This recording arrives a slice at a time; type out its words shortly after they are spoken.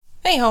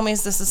Hey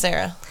homies, this is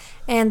Sarah.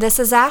 And this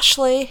is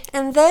Ashley,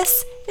 and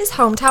this is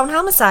Hometown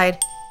Homicide.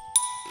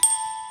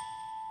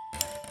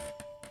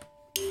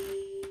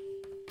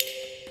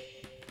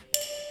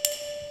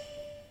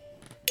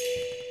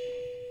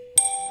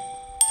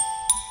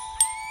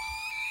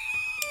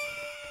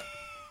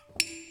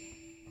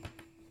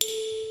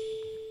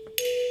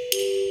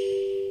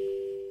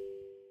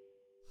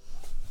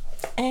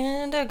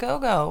 And a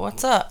go-go,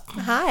 what's up?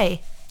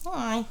 Hi.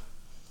 Hi.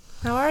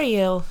 How are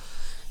you?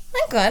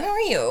 I'm good, how are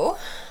you?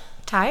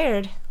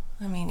 Tired.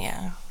 I mean,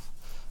 yeah,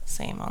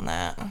 same on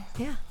that.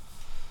 Yeah.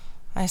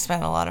 I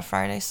spent a lot of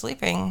Friday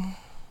sleeping.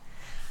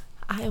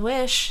 I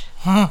wish.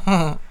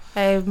 I'm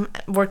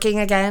working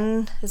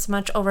again as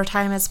much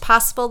overtime as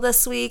possible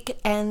this week,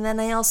 and then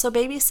I also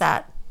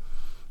babysat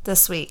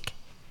this week.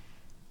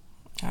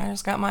 I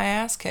just got my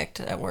ass kicked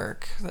at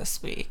work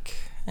this week.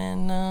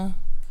 And,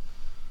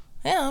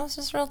 yeah, I was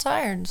just real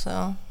tired,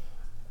 so,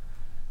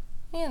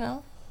 you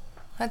know,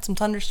 had some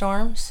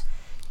thunderstorms.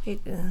 It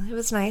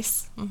was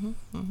nice. A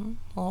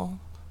little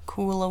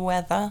cooler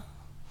weather.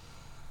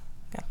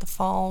 Got the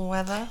fall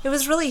weather. It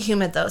was really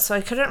humid, though, so I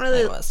couldn't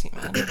really... It was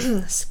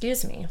humid.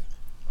 Excuse me.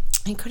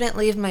 I couldn't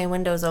leave my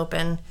windows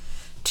open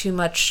too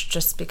much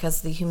just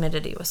because the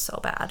humidity was so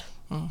bad.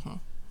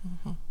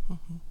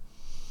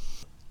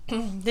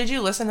 Did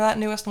you listen to that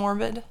newest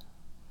Morbid?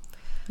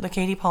 The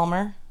Katie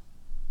Palmer?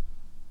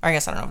 I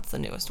guess I don't know if it's the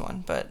newest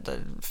one, but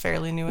the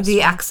fairly newest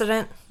The one.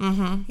 accident?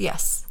 Mm-hmm.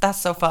 Yes. That's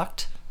so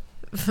fucked.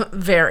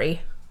 Very.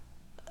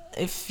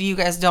 If you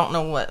guys don't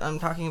know what I'm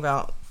talking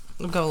about,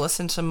 go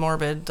listen to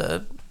Morbid,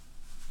 the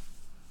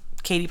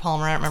Katie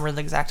Palmer. I don't remember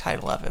the exact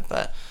title of it,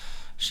 but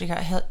she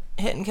got hit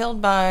and killed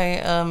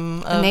by a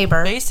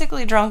neighbor.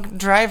 Basically drunk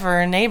driver,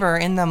 a neighbor,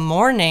 in the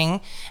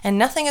morning, and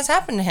nothing has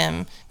happened to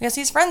him because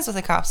he's friends with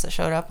the cops that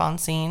showed up on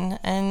scene,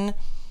 and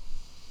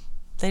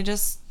they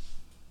just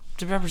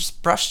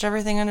brushed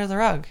everything under the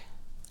rug.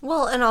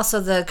 Well, and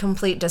also the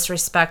complete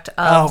disrespect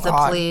of the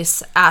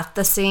police at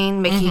the scene,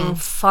 making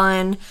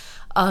fun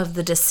of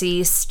the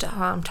deceased,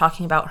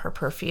 talking about her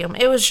perfume.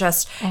 It was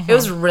just, it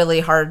was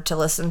really hard to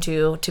listen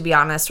to be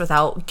honest,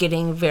 without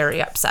getting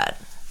very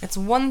upset. It's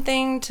one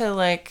thing to,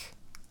 like,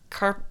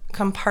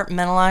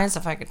 compartmentalize,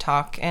 if I could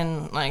talk,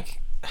 and,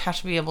 like, have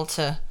to be able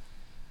to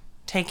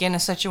take in a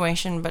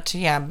situation, but to,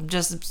 yeah,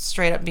 just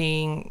straight up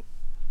being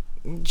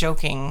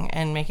joking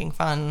and making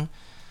fun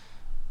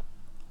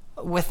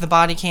with the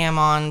body cam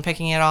on,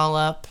 picking it all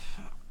up.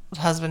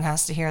 The husband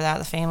has to hear that.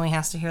 The family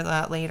has to hear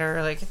that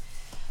later. Like,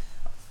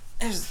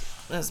 it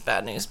was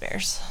bad news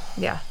bears.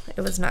 Yeah,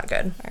 it was not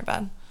good. Very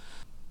bad.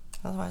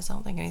 Otherwise, I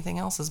don't think anything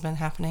else has been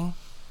happening.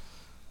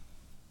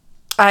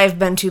 I've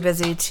been too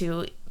busy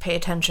to pay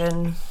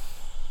attention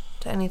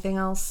to anything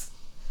else.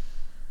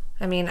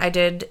 I mean, I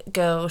did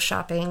go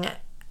shopping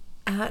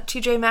at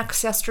TJ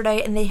Maxx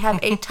yesterday, and they have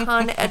a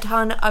ton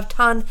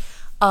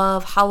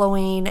of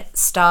Halloween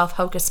stuff,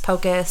 Hocus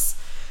Pocus.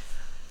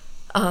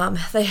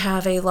 They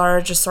have a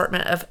large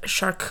assortment of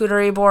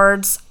charcuterie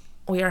boards.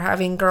 We are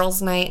having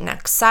girls' night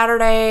next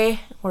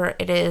Saturday, where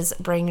it is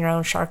bring your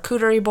own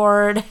charcuterie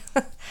board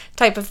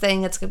type of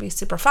thing. It's going to be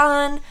super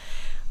fun.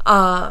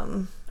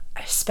 I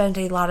spent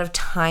a lot of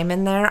time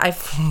in there. I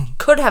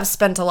could have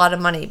spent a lot of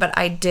money, but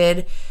I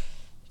did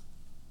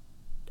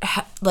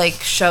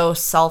show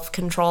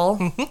self-control,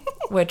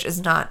 which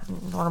is not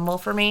normal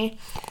for me.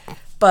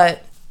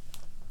 But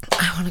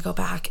I want to go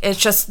back. It's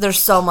just, there's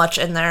so much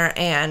in there,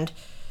 and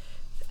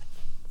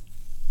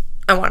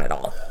I want it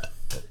all.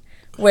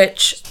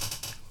 Which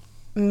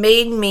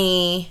made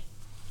me,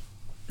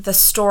 the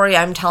story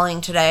I'm telling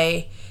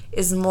today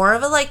is more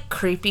of a, like,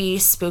 creepy,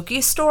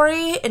 spooky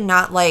story, and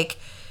not, like,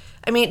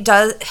 I mean,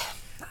 it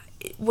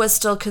was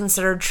still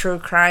considered true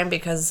crime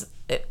because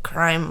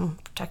crime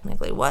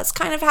technically was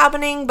kind of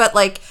happening, but,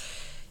 like,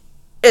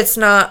 it's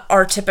not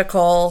our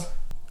typical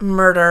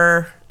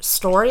murder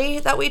story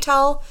that we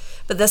tell.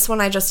 But this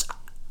one, I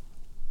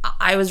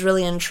was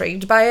really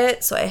intrigued by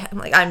it, so I'm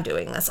like, I'm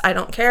doing this. I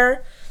don't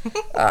care.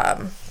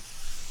 And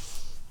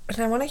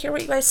I want to hear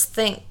what you guys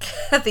think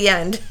at the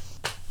end.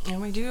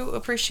 And we do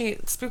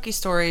appreciate spooky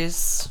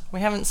stories.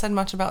 We haven't said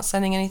much about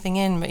sending anything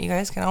in, but you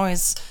guys can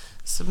always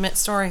submit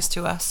stories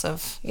to us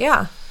of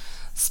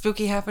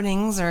spooky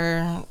happenings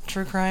or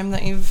true crime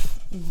that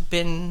you've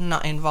been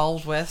not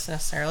involved with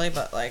necessarily,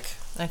 but, like,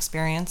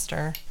 experienced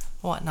or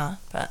whatnot.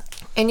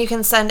 And you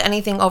can send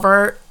anything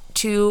over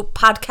to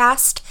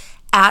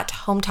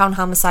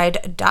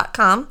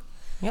podcast@hometownhomicide.com.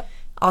 Yep.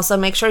 Also,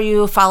 make sure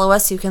you follow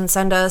us. You can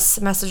send us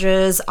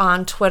messages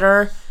on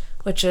Twitter,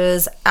 which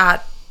is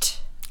at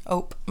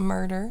Ope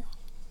Murder.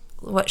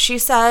 What she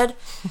said.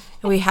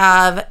 We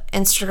have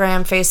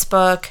Instagram,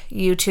 Facebook,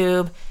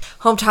 YouTube,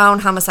 Hometown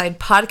Homicide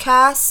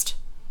Podcast.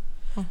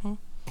 And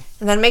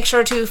then make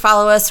sure to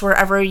follow us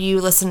wherever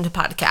you listen to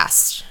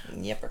podcasts.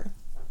 Yepper.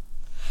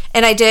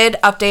 And I did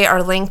update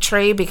our link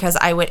tree because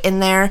I went in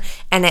there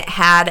and it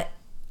had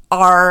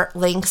our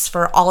links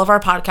for all of our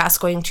podcasts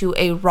going to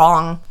a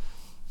wrong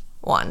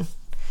one.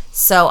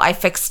 So I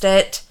fixed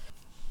it.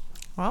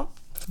 Well,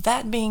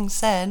 that being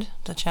said,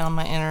 to channel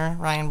my inner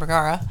Ryan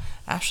Bergara,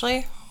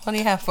 Ashley, what do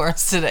you have for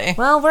us today?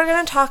 Well, we're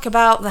going to talk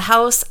about the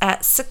house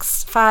at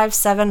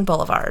 657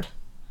 Boulevard.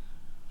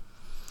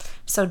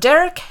 So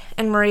Derek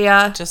and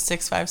Maria... Just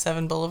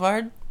 657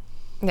 Boulevard?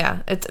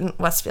 Yeah, it's in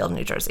Westfield,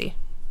 New Jersey.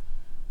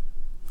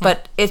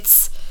 But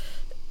it's...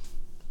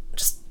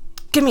 Just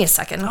give me a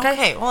second, okay?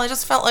 Okay, well, I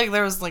just felt like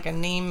there was like a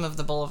name of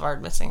the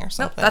boulevard missing or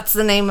something. Nope, that's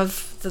the name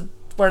of the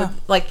word,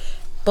 like,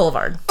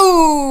 boulevard.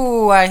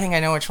 Ooh, I think I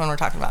know which one we're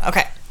talking about.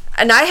 Okay.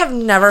 And I have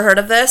never heard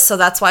of this, so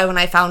that's why when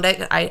I found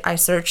it, I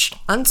searched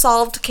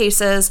unsolved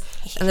cases,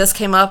 and this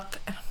came up,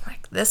 and I'm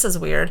like, this is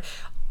weird.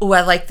 Ooh,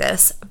 I like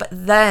this. But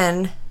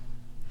then...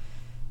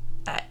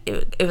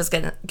 It was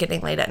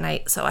getting late at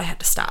night, so I had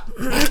to stop.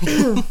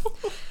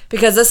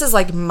 Because this is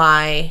like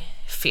my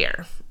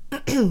fear.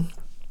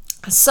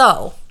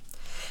 So,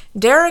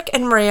 Derek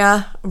and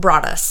Maria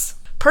Broaddus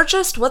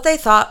purchased what they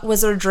thought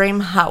was their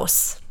dream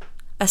house,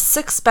 a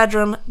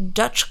 6-bedroom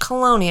Dutch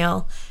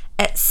colonial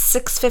at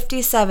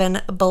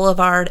 657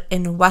 Boulevard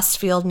in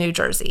Westfield, New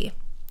Jersey.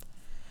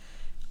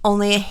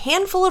 Only a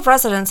handful of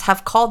residents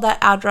have called that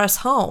address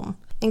home,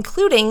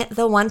 including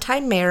the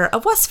one-time mayor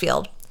of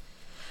Westfield.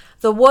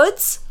 The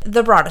Woods,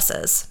 the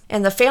Broadduses,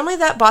 and the family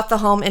that bought the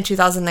home in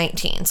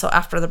 2019, so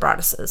after the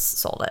Broadduses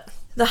sold it.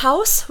 The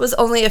house was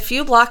only a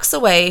few blocks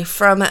away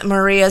from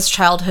Maria's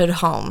childhood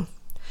home.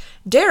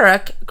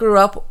 Derek grew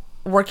up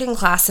working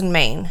class in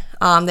Maine.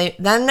 They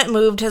then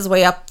moved his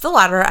way up the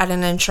ladder at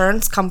an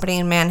insurance company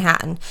in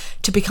Manhattan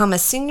to become a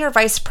senior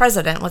vice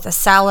president with a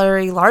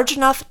salary large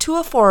enough to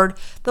afford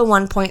the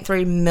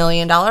 $1.3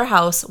 million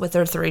house with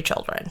their 3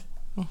 children.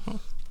 Mm-hmm.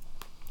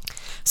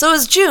 So it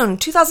was June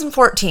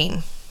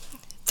 2014.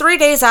 3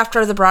 days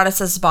after the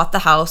Broadduses bought the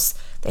house,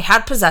 they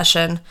had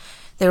possession.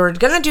 They were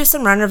going to do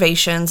some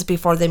renovations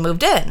before they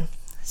moved in.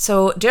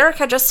 So Derek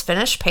had just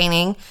finished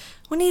painting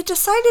when he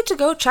decided to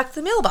go check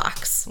the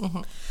mailbox,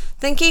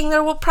 thinking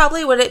there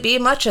wouldn't be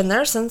much in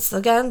there since,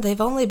 again,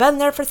 they've only been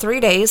there for 3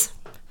 days.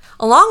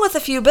 Along with a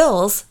few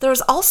bills, there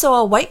was also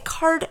a white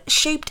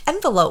card-shaped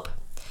envelope.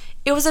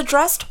 It was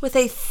addressed with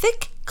a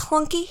thick,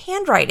 clunky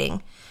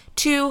handwriting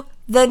to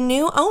the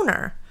new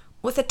owner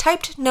with a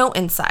typed note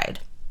inside.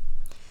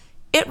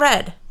 It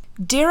read,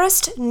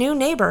 "Dearest new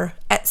neighbor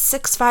at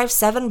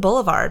 657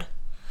 Boulevard,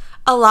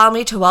 allow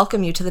me to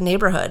welcome you to the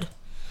neighborhood.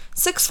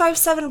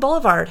 657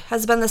 Boulevard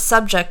has been the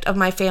subject of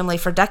my family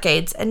for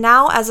decades, and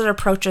now as it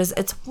approaches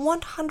its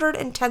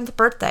 110th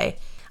birthday,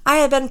 I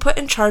have been put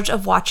in charge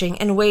of watching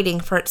and waiting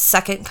for its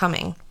second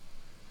coming.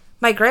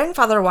 My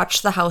grandfather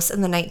watched the house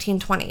in the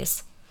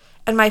 1920s,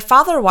 and my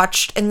father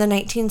watched in the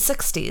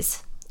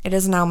 1960s. It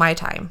is now my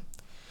time.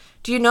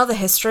 Do you know the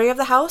history of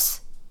the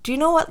house? Do you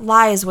know what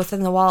lies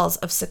within the walls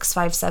of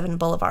 657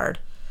 Boulevard?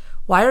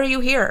 Why are you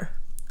here?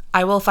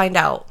 I will find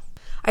out.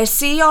 I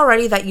see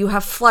already that you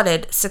have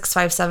flooded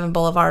 657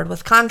 Boulevard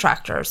with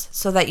contractors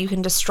so that you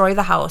can destroy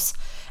the house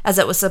as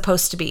it was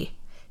supposed to be.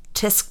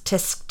 Tisk,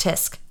 tisk,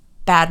 tisk.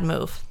 Bad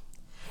move.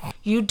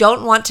 You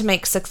don't want to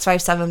make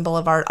 657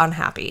 Boulevard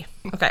unhappy."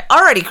 Okay,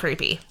 already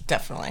creepy.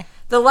 Definitely.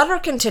 The letter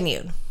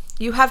continued.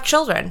 "You have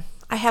children.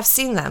 I have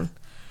seen them.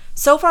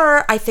 So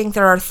far, I think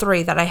there are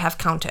 3 that I have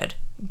counted.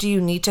 Do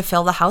you need to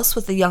fill the house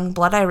with the young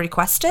blood I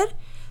requested?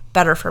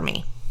 Better for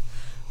me.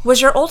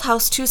 Was your old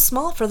house too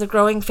small for the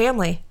growing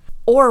family?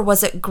 Or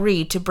was it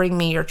greed to bring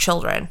me your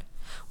children?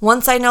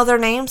 Once I know their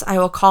names, I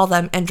will call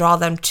them and draw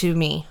them to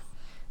me."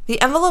 The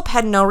envelope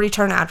had no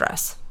return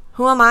address.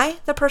 "Who am I?"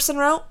 the person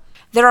wrote.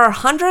 "There are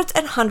hundreds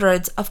and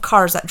hundreds of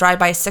cars that drive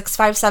by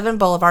 657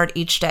 Boulevard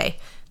each day.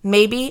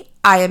 Maybe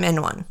I am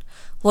in one.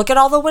 Look at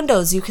all the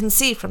windows you can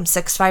see from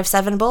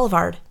 657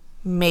 Boulevard.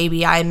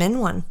 Maybe I am in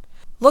one.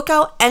 Look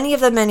out any of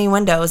the many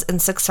windows in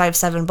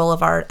 657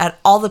 Boulevard at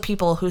all the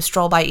people who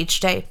stroll by each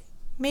day.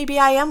 Maybe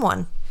I am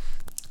one."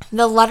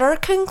 The letter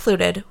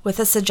concluded with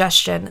a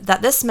suggestion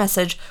that this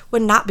message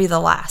would not be the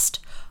last.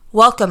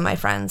 "Welcome, my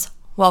friends.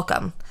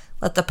 Welcome.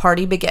 Let the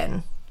party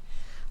begin."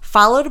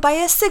 Followed by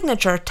a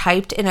signature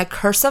typed in a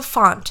cursive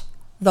font,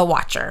 "The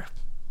Watcher."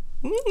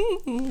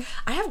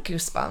 I have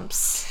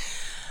goosebumps.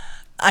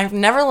 I've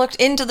never looked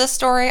into this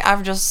story.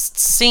 I've just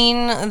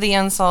seen the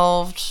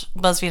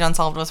BuzzFeed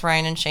Unsolved with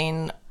Ryan and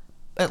Shane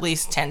at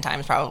least 10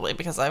 times probably,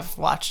 because I've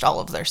watched all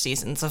of their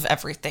seasons of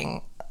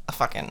everything a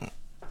fucking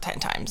 10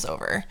 times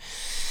over.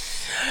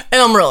 And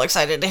I'm real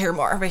excited to hear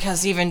more,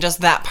 because even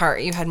just that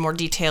part, you had more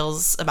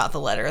details about the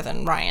letter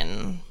than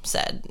Ryan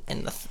said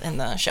in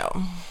the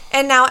show.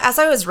 And now, as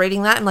I was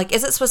reading that, I'm like,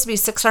 is it supposed to be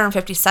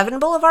 657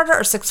 Boulevard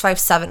or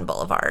 657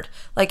 Boulevard?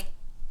 Like,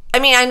 I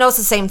mean, I know it's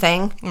the same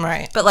thing.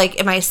 Right. But, like,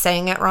 am I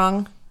saying it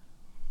wrong?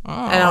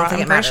 I don't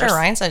think it matters. I'm pretty sure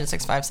Ryan said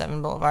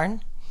 657 Boulevard.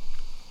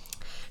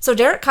 So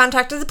Derek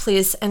contacted the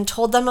police and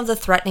told them of the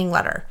threatening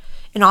letter.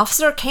 An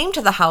officer came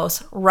to the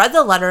house, read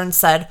the letter, and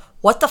said,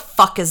 "What the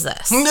fuck is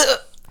this?"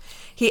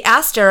 He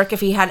asked Derek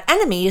if he had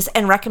enemies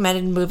and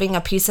recommended moving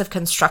a piece of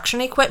construction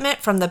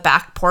equipment from the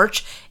back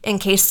porch in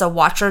case the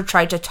Watcher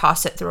tried to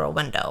toss it through a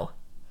window.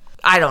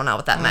 I don't know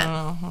what that meant.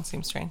 Oh, that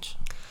seems strange.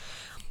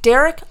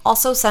 Derek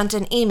also sent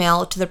an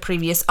email to the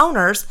previous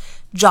owners,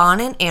 John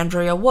and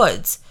Andrea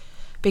Woods,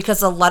 because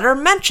the letter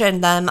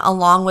mentioned them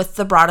along with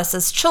the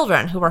Broaddus'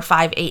 children, who were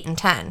 5, 8, and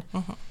 10.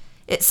 Mm-hmm.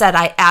 It said,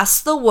 I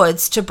asked the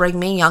Woods to bring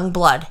me young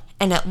blood,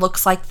 and it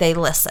looks like they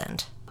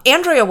listened.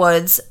 Andrea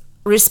Woods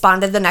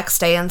responded the next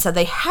day and said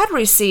they had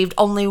received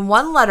only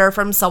one letter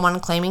from someone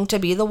claiming to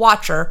be the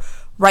Watcher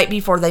right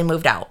before they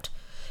moved out.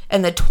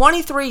 In the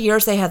 23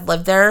 years they had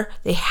lived there,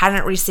 they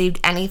hadn't received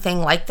anything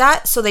like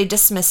that, so they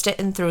dismissed it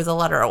and threw the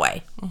letter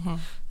away. Mm-hmm.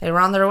 They were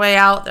on their way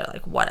out. They're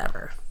like,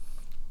 whatever.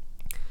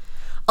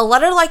 A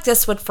letter like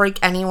this would freak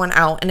anyone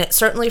out, and it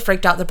certainly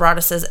freaked out the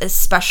Broadduses,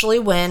 especially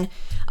when,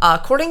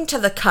 according to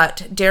The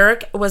Cut,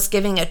 Derek was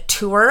giving a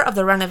tour of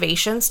the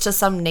renovations to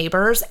some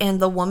neighbors, and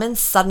the woman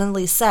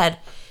suddenly said,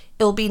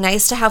 it'll be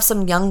nice to have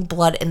some young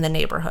blood in the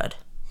neighborhood.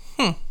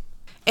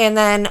 And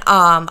then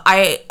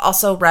I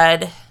also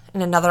read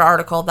in another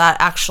article that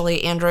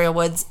actually Andrea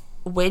Woods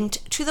went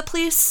to the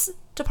police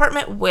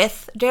department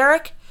with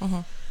Derek,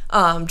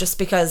 just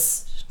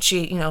because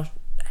she,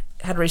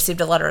 had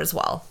received a letter as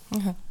well.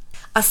 Mm-hmm.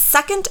 A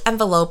second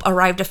envelope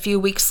arrived a few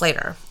weeks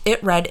later.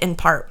 It read in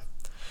part,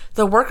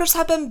 the workers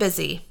have been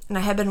busy, and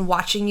I have been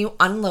watching you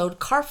unload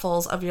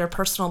carfuls of your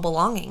personal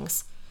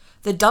belongings.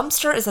 The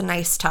dumpster is a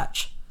nice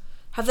touch.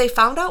 Have they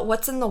found out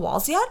what's in the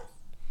walls yet?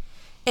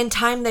 In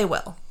time they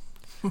will.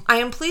 I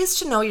am pleased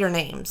to know your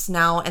names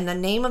now and the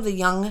name of the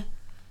young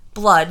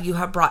blood you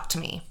have brought to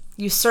me.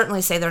 You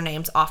certainly say their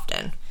names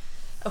often.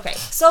 Okay,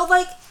 so,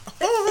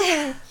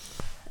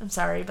 I'm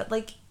sorry, but,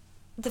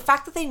 the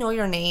fact that they know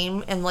your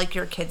name and,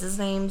 your kids'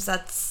 names,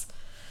 that's...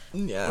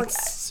 Yeah,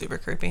 it's super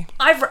creepy.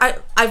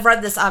 I've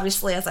read this,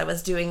 obviously, as I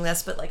was doing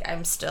this, but,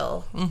 I'm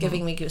still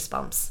giving me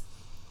goosebumps.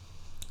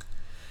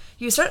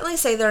 You certainly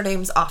say their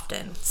names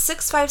often.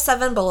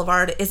 657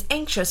 Boulevard is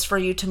anxious for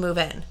you to move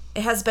in.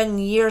 It has been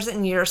years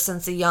and years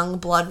since the young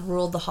blood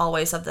ruled the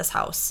hallways of this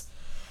house.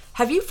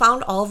 Have you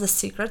found all the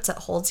secrets it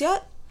holds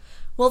yet?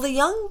 Will the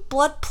young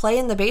blood play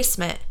in the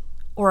basement,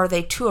 or are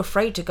they too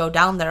afraid to go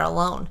down there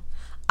alone?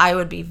 I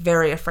would be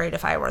very afraid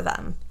if I were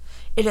them.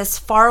 It is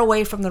far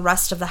away from the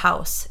rest of the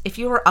house. If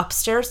you were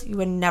upstairs, you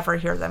would never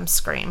hear them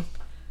scream.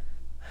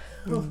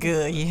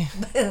 Good.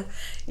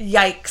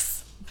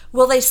 Yikes.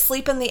 Will they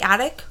sleep in the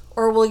attic,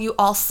 or will you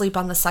all sleep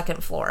on the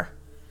second floor?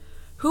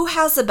 Who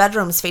has the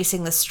bedrooms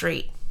facing the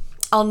street?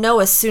 I'll know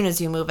as soon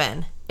as you move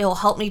in. It will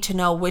help me to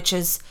know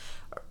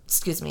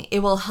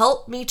it will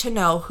help me to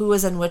know who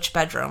is in which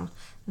bedroom.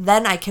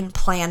 Then I can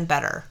plan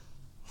better.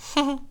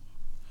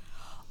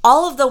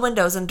 All of the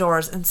windows and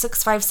doors in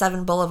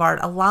 657 Boulevard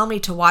allow me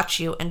to watch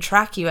you and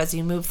track you as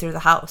you move through the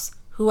house.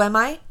 Who am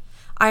I?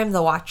 I am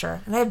the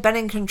Watcher, and I have been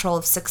in control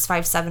of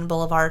 657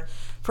 Boulevard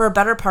for a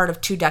better part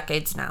of 2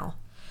 decades now.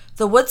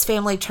 The Woods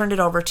family turned it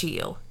over to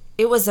you.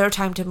 It was their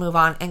time to move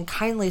on and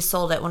kindly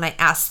sold it when I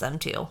asked them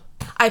to.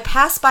 I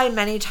pass by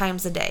many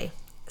times a day.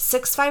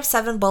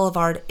 657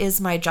 Boulevard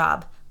is my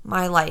job,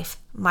 my life,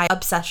 my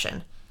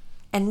obsession.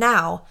 And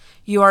now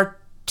you are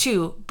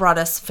too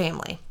Broaddus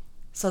family.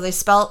 So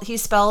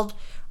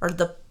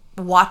the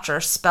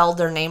Watcher spelled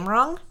their name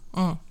wrong.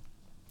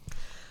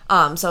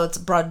 So it's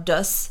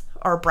Broaddus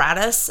or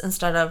Braddus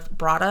instead of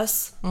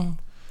Broaddus.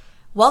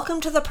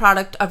 Welcome to the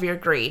product of your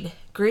greed.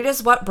 Greed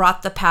is what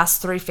brought the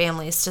past 3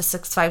 families to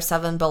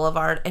 657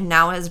 Boulevard and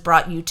now has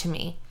brought you to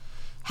me.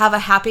 Have a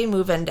happy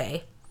move-in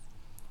day.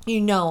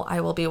 You know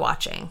I will be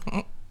watching.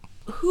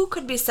 Who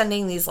could be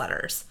sending these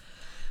letters?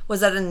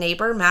 Was it a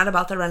neighbor mad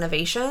about the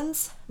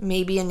renovations?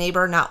 Maybe a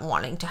neighbor not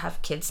wanting to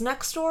have kids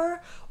next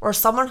door? Or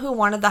someone who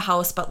wanted the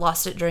house but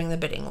lost it during the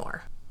bidding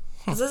war?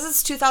 Because this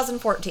is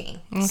 2014.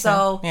 Okay.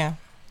 So, yeah.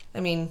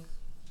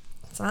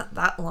 It's not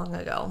that long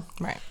ago.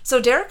 Right.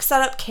 So Derek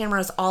set up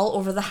cameras all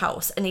over the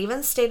house and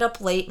even stayed up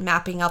late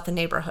mapping out the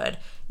neighborhood,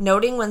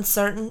 noting when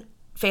certain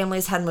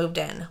families had moved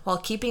in, while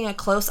keeping a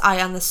close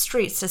eye on the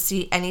streets to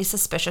see any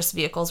suspicious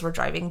vehicles were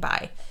driving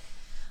by.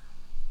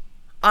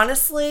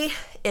 Honestly,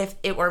 if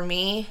it were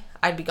me,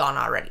 I'd be gone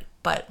already.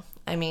 But,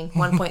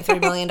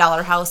 $1.3 million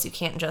house, you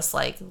can't just,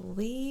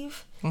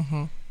 leave.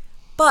 Mm-hmm.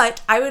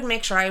 But I would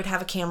make sure I would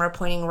have a camera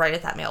pointing right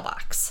at that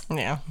mailbox.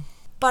 Yeah.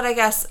 But I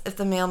guess if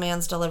the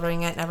mailman's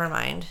delivering it, never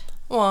mind.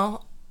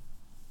 Well,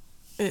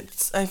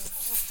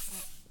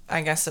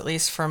 I guess at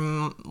least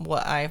from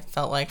what I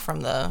felt like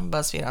from the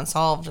BuzzFeed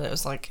Unsolved, it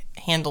was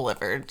hand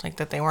delivered,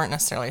 that they weren't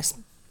necessarily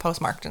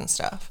postmarked and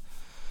stuff.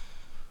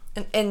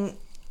 And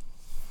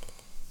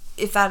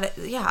if that,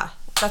 yeah,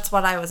 that's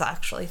what I was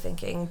actually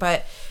thinking.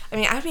 But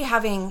I'd be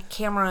having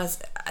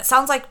cameras. It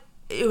sounds like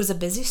it was a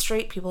busy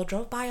street. People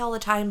drove by all the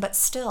time, but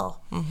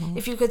still,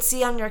 if you could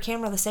see on your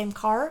camera the same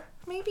car,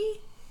 maybe.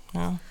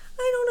 Yeah.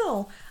 I don't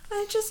know.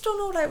 I just don't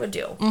know what I would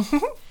do.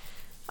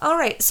 All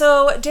right.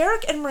 So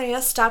Derek and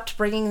Maria stopped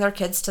bringing their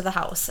kids to the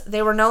house.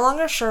 They were no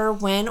longer sure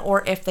when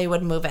or if they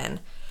would move in.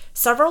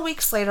 Several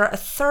weeks later, a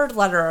third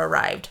letter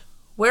arrived.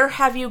 Where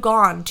have you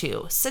gone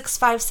to?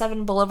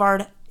 657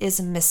 Boulevard is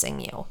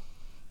missing you.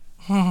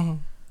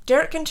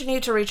 Derek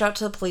continued to reach out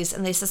to the police,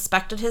 and they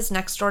suspected his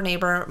next-door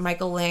neighbor,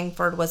 Michael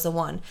Langford, was the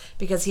one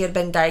because he had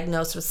been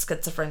diagnosed with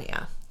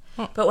schizophrenia.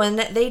 But when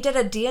they did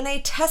a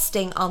DNA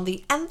testing on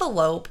the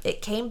envelope,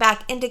 it came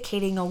back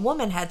indicating a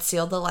woman had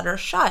sealed the letter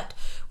shut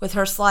with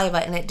her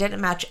saliva, and it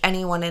didn't match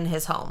anyone in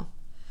his home.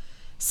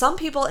 Some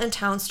people in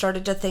town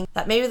started to think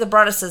that maybe the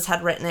Broadduses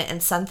had written it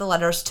and sent the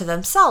letters to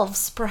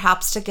themselves,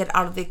 perhaps to get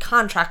out of the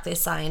contract they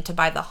signed to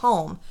buy the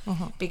home,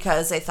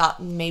 because they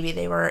thought maybe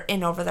they were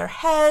in over their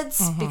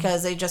heads,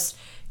 because they just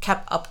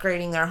kept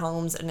upgrading their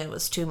homes and it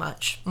was too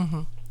much.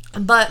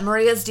 But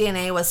Maria's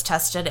DNA was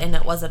tested and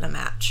it wasn't a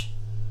match.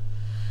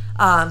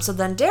 So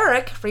then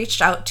Derek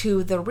reached out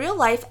to the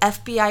real-life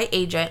FBI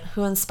agent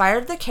who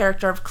inspired the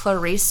character of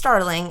Clarice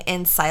Starling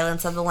in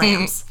Silence of the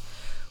Lambs,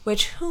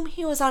 whom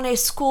he was on a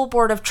school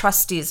board of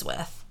trustees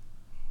with.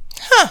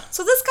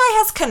 So this guy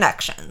has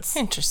connections.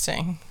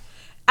 Interesting.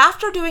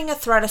 After doing a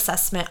threat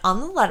assessment on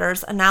the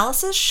letters,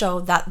 analysis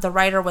showed that the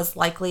writer was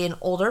likely an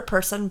older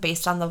person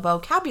based on the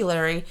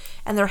vocabulary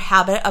and their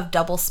habit of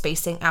double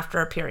spacing after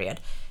a period.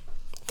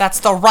 That's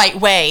the right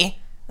way.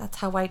 That's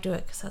how I do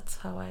it, because that's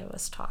how I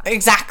was taught.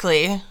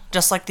 Exactly.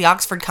 Just like the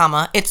Oxford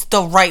comma. It's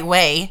the right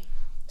way.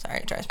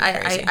 Sorry, it drives me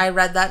crazy. I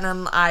read that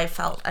and I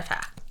felt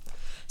attacked.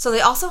 So they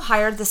also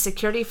hired the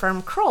security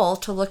firm Kroll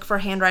to look for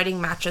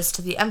handwriting matches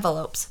to the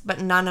envelopes,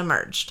 but none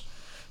emerged.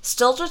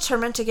 Still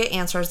determined to get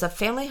answers, the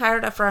family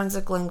hired a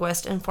forensic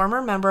linguist and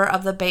former member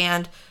of the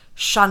band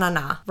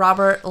Sha-Na-Na,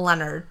 Robert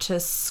Leonard, to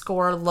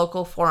score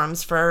local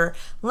forums for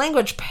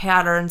language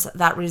patterns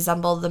that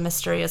resembled the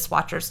mysterious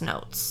Watcher's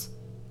notes.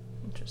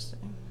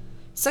 Interesting.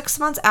 6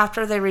 months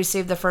after they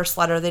received the first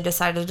letter, they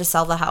decided to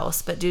sell the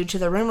house, but due to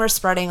the rumors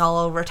spreading all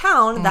over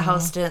town, the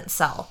house didn't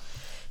sell.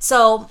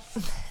 So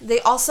they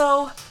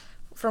also,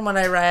 from what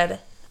I read,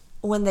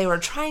 when they were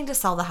trying to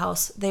sell the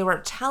house, they were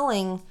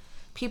telling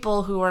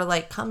people who were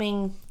like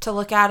coming to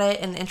look at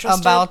it and interested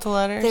about the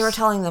letters. They were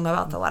telling them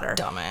about the letter.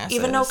 Dumbasses.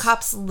 Even though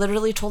cops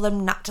literally told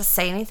them not to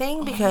say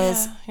anything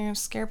because you're gonna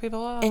scare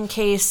people off. in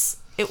case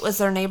it was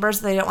their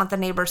neighbors, they didn't want the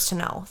neighbors to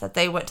know that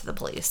they went to the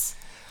police.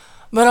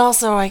 But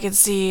also, I could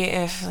see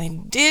if they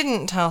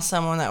didn't tell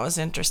someone that was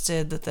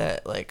interested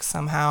that like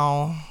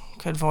somehow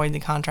could void the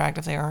contract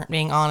if they weren't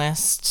being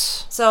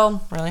honest.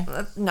 So Really?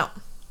 No,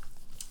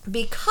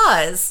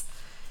 because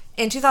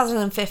in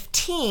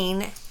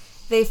 2015.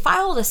 They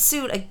filed a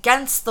suit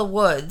against the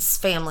Woods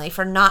family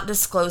for not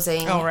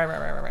disclosing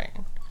right.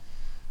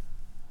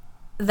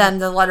 them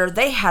the letter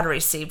they had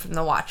received from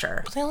the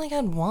Watcher. But they only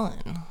had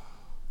one.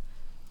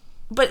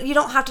 But you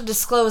don't have to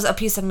disclose a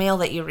piece of mail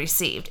that you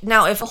received.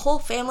 Now, if a whole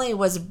family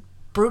was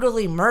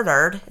brutally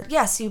murdered,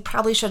 yes, you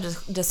probably should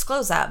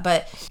disclose that.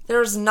 But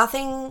there's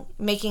nothing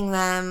making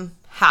them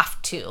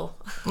have to.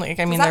 Like,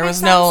 I mean, there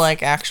was no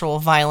like actual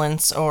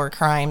violence or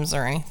crimes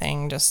or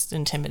anything, just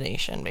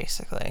intimidation,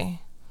 basically.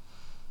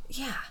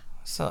 Yeah.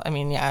 So, I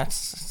mean, yeah,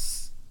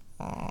 it's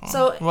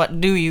so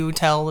what do you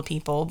tell the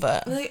people?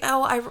 But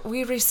like,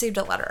 we received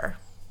a letter,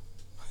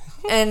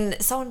 and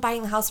someone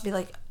buying the house would be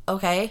like,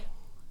 okay.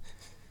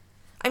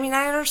 I mean,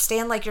 I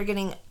understand like you're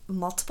getting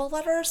multiple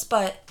letters,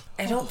 but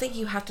I don't think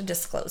you have to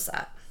disclose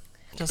that.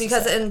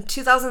 Because in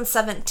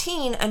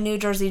 2017, a New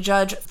Jersey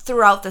judge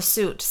threw out the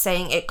suit,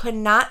 saying it could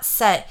not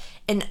set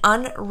an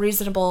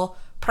unreasonable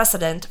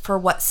precedent for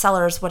what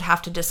sellers would have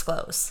to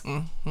disclose.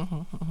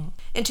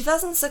 In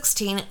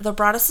 2016, the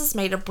Broadduses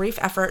made a brief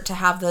effort to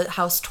have the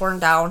house torn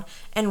down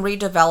and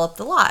redevelop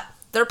the lot.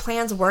 Their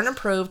plans weren't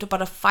approved,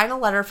 but a final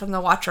letter from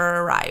the Watcher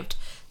arrived,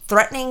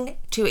 threatening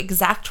to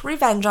exact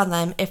revenge on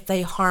them if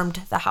they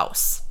harmed the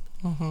house.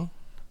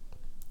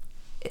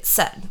 It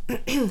said,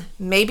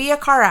 maybe a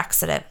car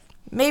accident,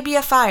 maybe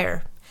a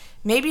fire,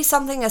 maybe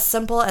something as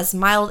simple as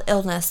mild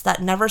illness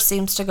that never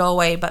seems to go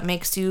away but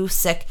makes you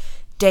sick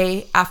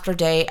day after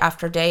day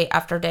after day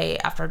after day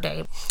after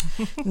day.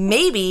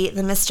 Maybe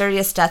the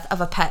mysterious death of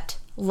a pet.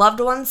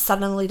 Loved ones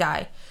suddenly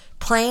die.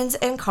 Planes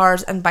and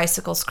cars and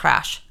bicycles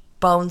crash.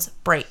 Bones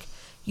break.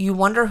 You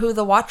wonder who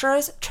the Watcher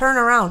is? Turn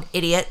around,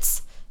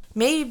 idiots.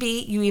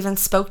 Maybe you even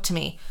spoke to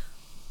me.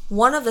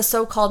 One of the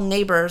so-called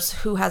neighbors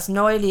who has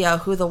no idea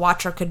who the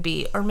Watcher could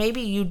be. Or maybe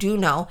you do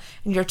know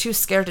and you're too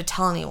scared to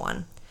tell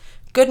anyone.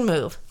 Good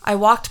move. I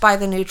walked by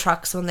the new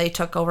trucks when they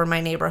took over my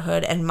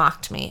neighborhood and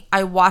mocked me.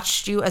 I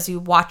watched you as you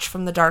watched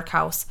from the dark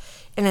house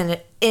in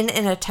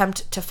an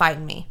attempt to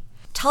find me.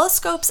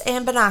 Telescopes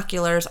and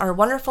binoculars are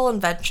wonderful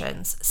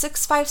inventions.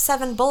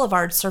 657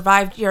 Boulevard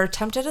survived your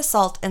attempted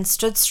assault and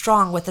stood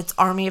strong with its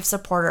army of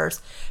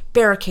supporters,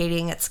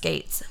 barricading its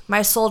gates.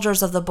 My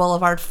soldiers of the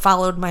Boulevard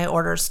followed my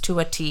orders to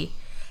a T.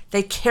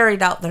 They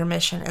carried out their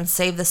mission and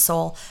saved the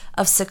soul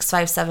of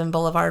 657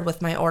 Boulevard with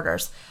my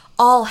orders.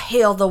 All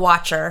hail the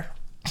Watcher.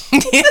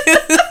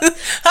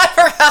 I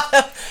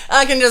forgot.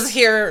 I can just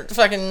hear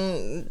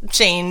fucking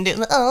Shane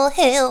do, oh,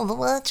 hail the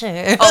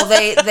Watcher. Oh,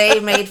 they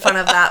made fun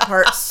of that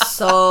part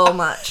so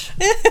much.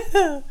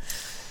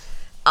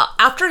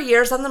 After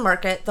years on the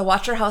market, the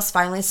Watcher house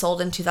finally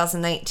sold in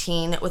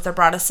 2019, with the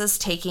Broadduses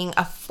taking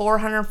a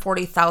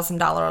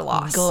 $440,000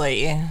 loss.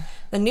 Goy.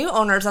 The new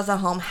owners of the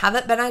home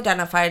haven't been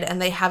identified,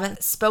 and they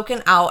haven't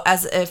spoken out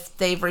as if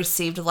they've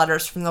received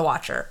letters from the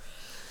Watcher.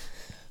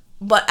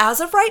 But as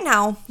of right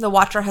now, the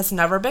Watcher has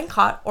never been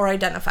caught or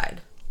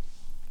identified.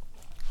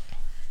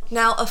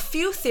 Now, a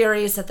few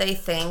theories that they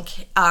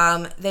think,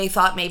 they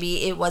thought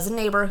maybe it was a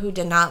neighbor who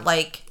did not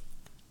like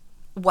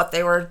what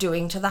they were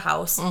doing to the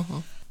house. Mm-hmm.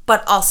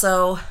 But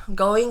also,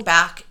 going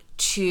back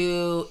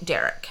to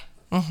Derek.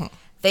 Mm-hmm.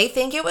 They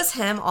think it was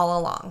him all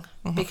along.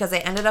 Mm-hmm. Because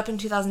they ended up in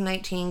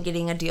 2019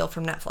 getting a deal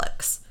from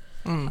Netflix.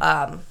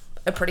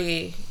 A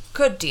pretty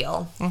good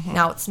deal. Mm-hmm.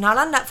 Now, it's not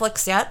on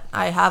Netflix yet.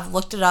 I have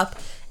looked it up,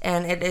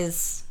 and it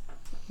is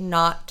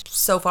not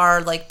so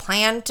far like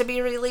planned to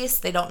be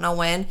released. They don't know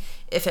when.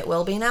 If it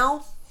will be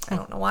now. I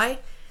don't know why.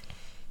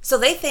 So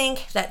they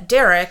think that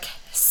Derek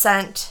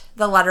sent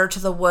the letter to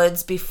the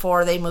Woods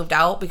before they moved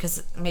out,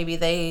 because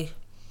maybe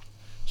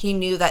he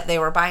knew that they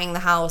were buying the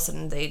house,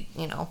 and they,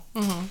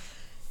 mm-hmm.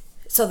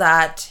 so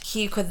that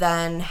he could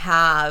then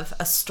have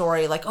a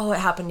story like, oh, it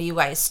happened to you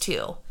guys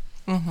too.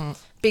 Mm-hmm.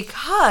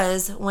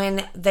 Because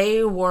when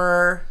they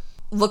were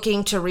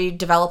looking to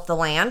redevelop the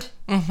land,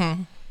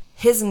 mm-hmm.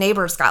 his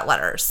neighbors got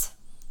letters.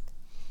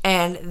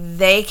 And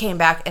they came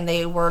back and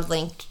they were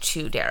linked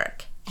to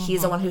Derek. Mm-hmm.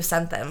 He's the one who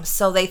sent them.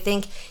 So they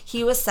think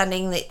he was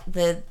sending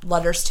the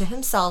letters to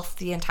himself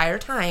the entire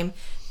time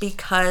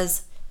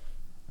because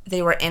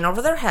they were in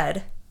over their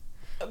head.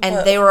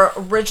 And they were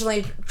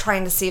originally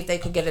trying to see if they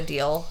could get a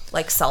deal,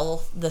 like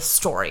sell the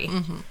story.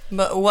 Mm-hmm.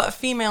 But what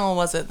female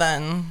was it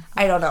then?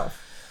 I don't know.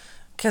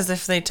 Because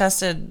if they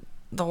tested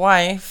the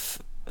wife...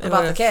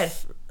 About the kid.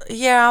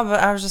 Yeah, but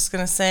I was just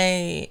going to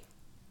say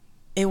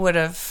it would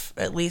have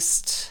at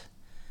least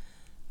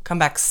come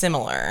back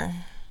similar.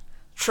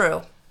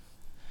 True.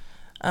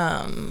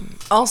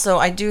 Also,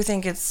 I do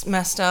think it's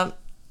messed up,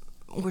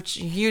 which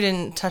you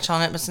didn't touch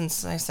on it, but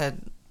since I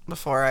said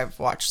before, I've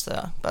watched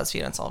the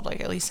BuzzFeed Unsolved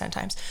like at least 10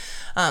 times.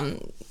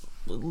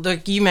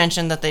 Like you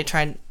mentioned that they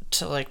tried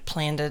to like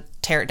plan to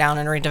tear it down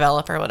and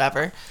redevelop or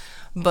whatever,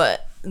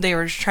 but they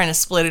were trying to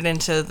split it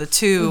into the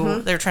two.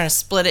 Mm-hmm. They were trying to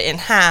split it in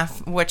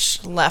half,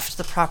 which left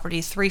the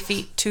property 3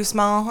 feet too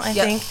small, I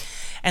think.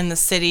 And the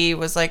city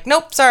was like,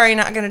 nope, sorry,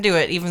 not going to do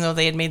it, even though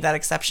they had made that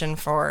exception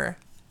for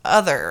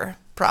other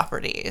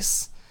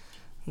properties.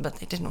 But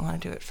they didn't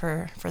want to do it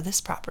for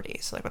this property.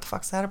 So, like, what the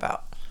fuck's that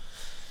about?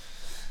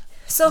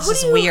 So,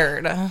 this is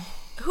weird.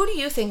 Who do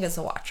you think is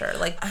the Watcher?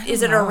 Like,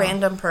 is it a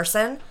random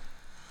person?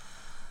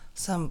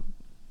 Some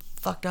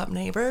fucked up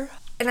neighbor?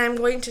 And I'm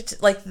going to,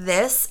 like,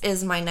 this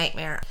is my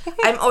nightmare.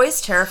 I'm always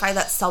terrified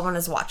that someone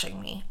is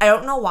watching me. I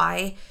don't know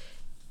why,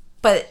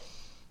 but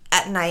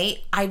at night,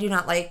 I do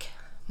not like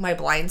my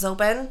blinds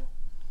open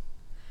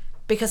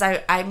because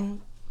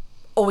I'm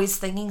always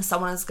thinking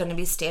someone is going to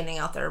be standing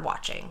out there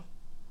watching.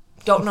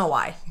 Don't know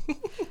why.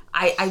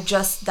 I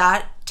just,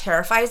 that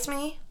terrifies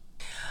me.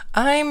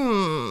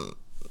 I'm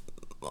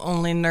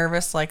only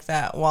nervous like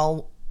that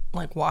while,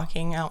 like,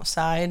 walking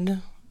outside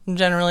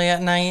generally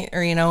at night,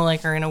 or,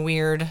 like, or in a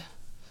weird...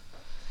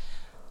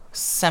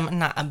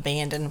 not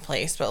abandoned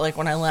place, but like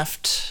when I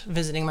left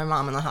visiting my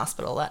mom in the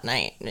hospital that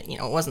night,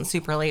 it wasn't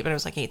super late, but it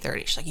was like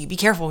 8:30. She's like, you be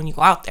careful when you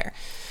go out there.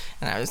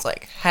 And I was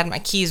like, had my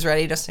keys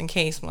ready just in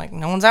case. I'm like,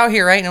 no one's out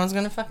here, right? No one's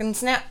gonna fucking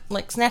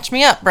snatch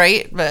me up,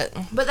 right? But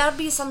that would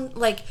be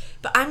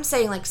but I'm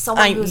saying like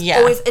someone who's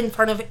always in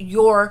front of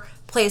your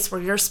place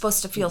where you're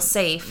supposed to feel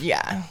safe.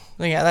 Yeah,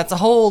 that's a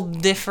whole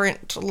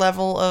different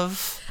level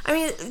of... I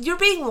mean, you're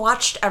being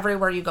watched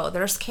everywhere you go.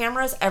 There's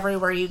cameras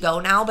everywhere you go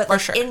now, but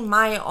like in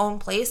my own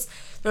place,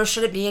 there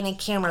shouldn't be any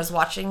cameras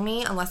watching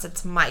me unless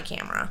it's my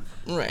camera.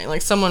 Right,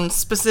 like someone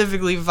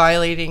specifically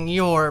violating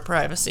your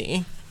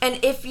privacy.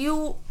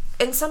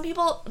 And some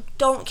people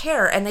don't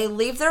care, and they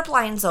leave their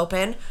blinds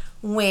open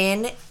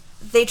when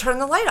they turn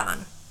the light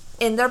on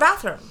in their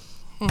bathroom.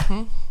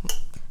 Mm-hmm.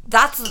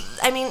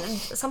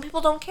 Some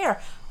people don't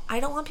care. I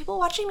don't want people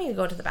watching me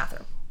go to the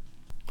bathroom.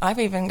 I've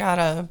even got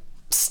a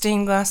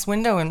stained glass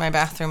window in my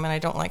bathroom, and I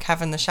don't like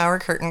having the shower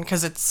curtain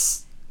because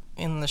it's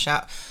in the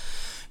shower.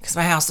 Because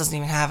my house doesn't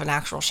even have an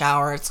actual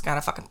shower. It's got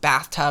a fucking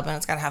bathtub, and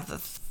it's got to have the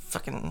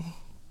fucking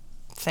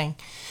thing.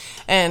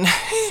 And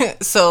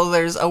so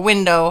there's a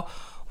window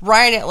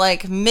right at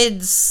like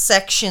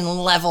midsection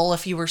level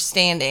if you were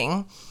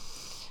standing.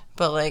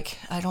 But like,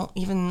 I don't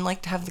even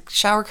like to have the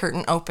shower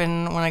curtain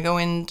open when I go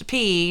in to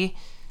pee,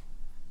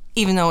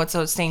 even though it's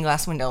a stained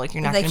glass window. Like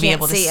you're not going to be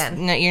able to see.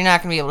 No, you're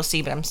not going to be able to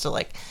see. But I'm still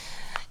like,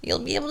 you'll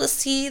be able to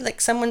see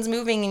like someone's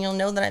moving, and you'll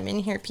know that I'm in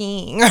here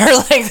peeing, or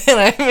like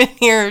that I'm in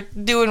here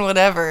doing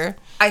whatever.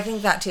 I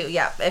think that too.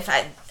 Yeah.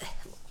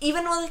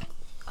 Even with,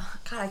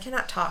 God, I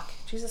cannot talk.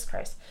 Jesus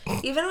Christ.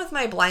 Even with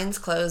my blinds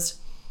closed,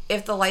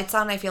 if the light's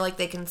on, I feel like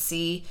they can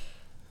see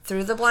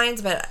through the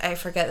blinds, but I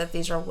forget that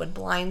these are wood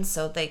blinds,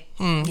 so they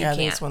can't.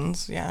 These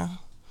ones, yeah.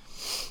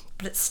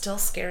 But it still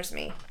scares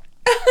me.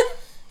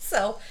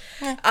 So,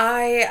 yeah.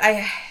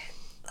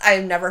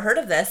 I've never heard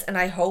of this, and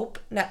I hope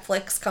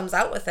Netflix comes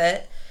out with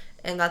it,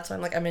 and that's why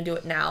I'm like, I'm gonna do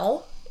it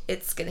now.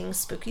 It's getting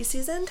spooky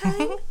season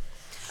time.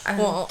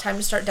 Time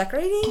to start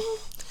decorating.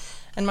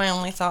 And my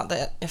only thought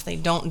that if they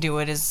don't do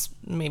it is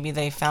maybe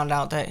they found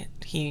out that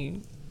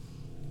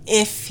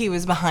if he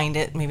was behind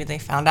it, maybe they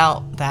found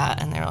out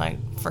that, and they're like,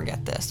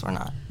 forget this. We're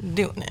not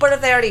doing it. But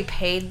if they already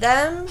paid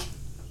them,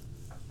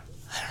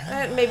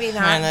 maybe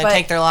not. And they but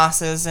take their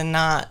losses and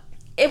not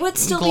it would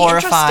still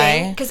glorify. be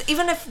interesting because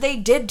even if they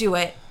did do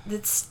it,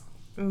 it's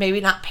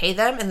maybe not pay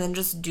them and then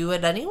just do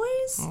it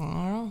anyways.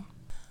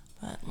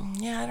 But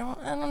yeah, I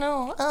don't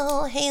know.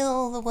 Oh,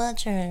 hail the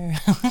Watcher.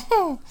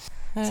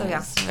 So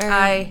yeah,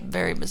 very,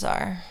 very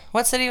bizarre.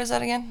 What city was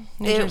that again?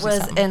 It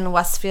was in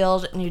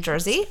Westfield, New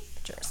Jersey.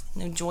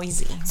 New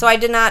Jersey. So I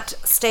did not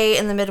stay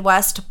in the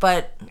Midwest,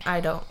 but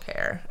I don't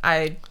care.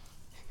 I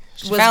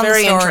was found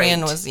very the story intrigued.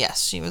 and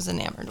was she was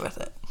enamored with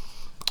it.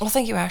 Well,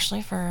 thank you,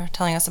 Ashley, for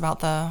telling us about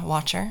the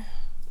Watcher.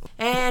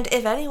 And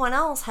if anyone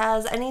else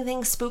has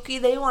anything spooky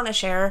they want to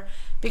share,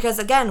 because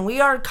again, we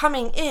are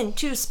coming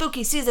into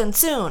spooky season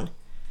soon.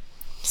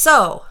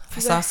 So,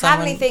 if you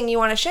have anything you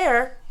want to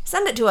share,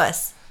 send it to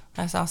us.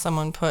 I saw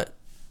someone put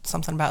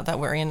something about that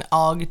we're in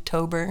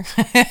Ogtober.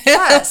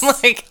 Yes. I'm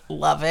like,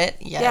 love it.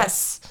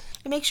 Yes.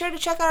 And make sure to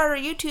check out our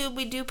YouTube.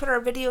 We do put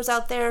our videos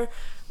out there,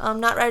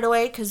 not right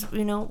away because,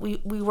 we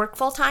work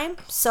full time.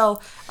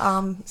 So,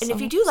 and if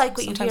you do like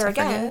what you hear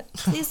again,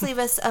 please leave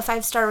us a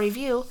 5-star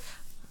review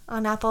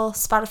on Apple,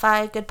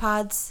 Spotify, Good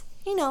Pods,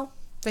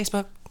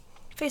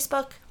 Facebook.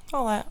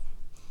 All that.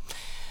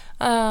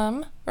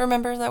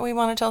 Remember that we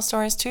want to tell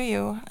stories to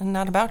you and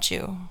not about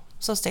you.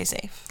 So stay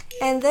safe.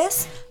 And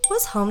this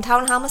was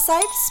Hometown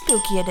Homicide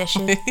Spooky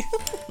Edition.